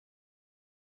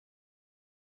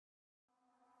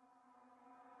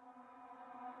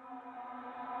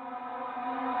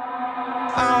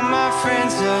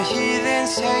friends are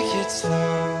heathens, take it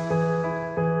slow.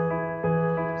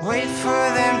 Wait for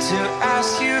them to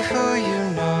ask you who you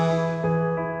know.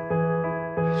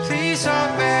 Please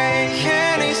don't make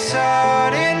any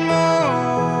sudden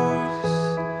moves.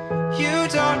 You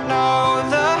don't know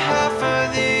the half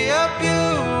of the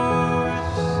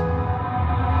abuse.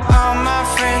 All my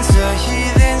friends are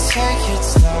heathens, take it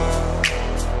slow.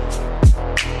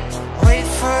 Wait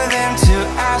for them to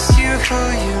ask you who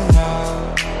you know.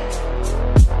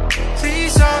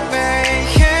 Please don't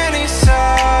make any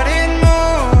sudden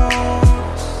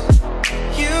moves.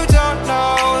 You don't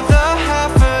know the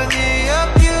half of the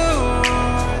abuse.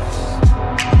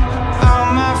 All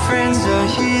my friends are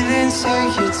heathens,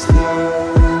 take it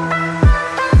slow.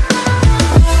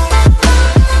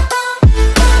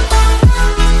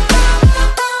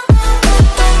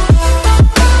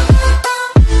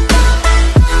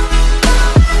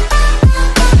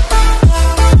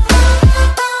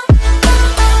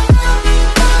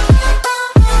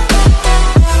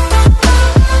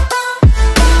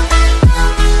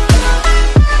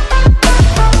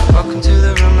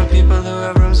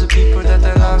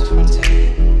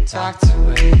 Talk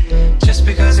to it. Just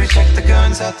because we check the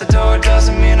guns at the door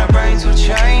doesn't mean our brains will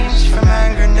change from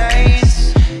hand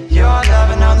grenades. You're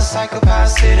loving on the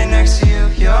psychopath sitting next to you.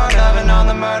 You're loving on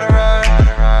the murderer.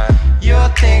 You'll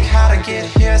think how to get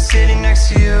here sitting next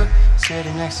to you.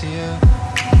 Sitting next to you.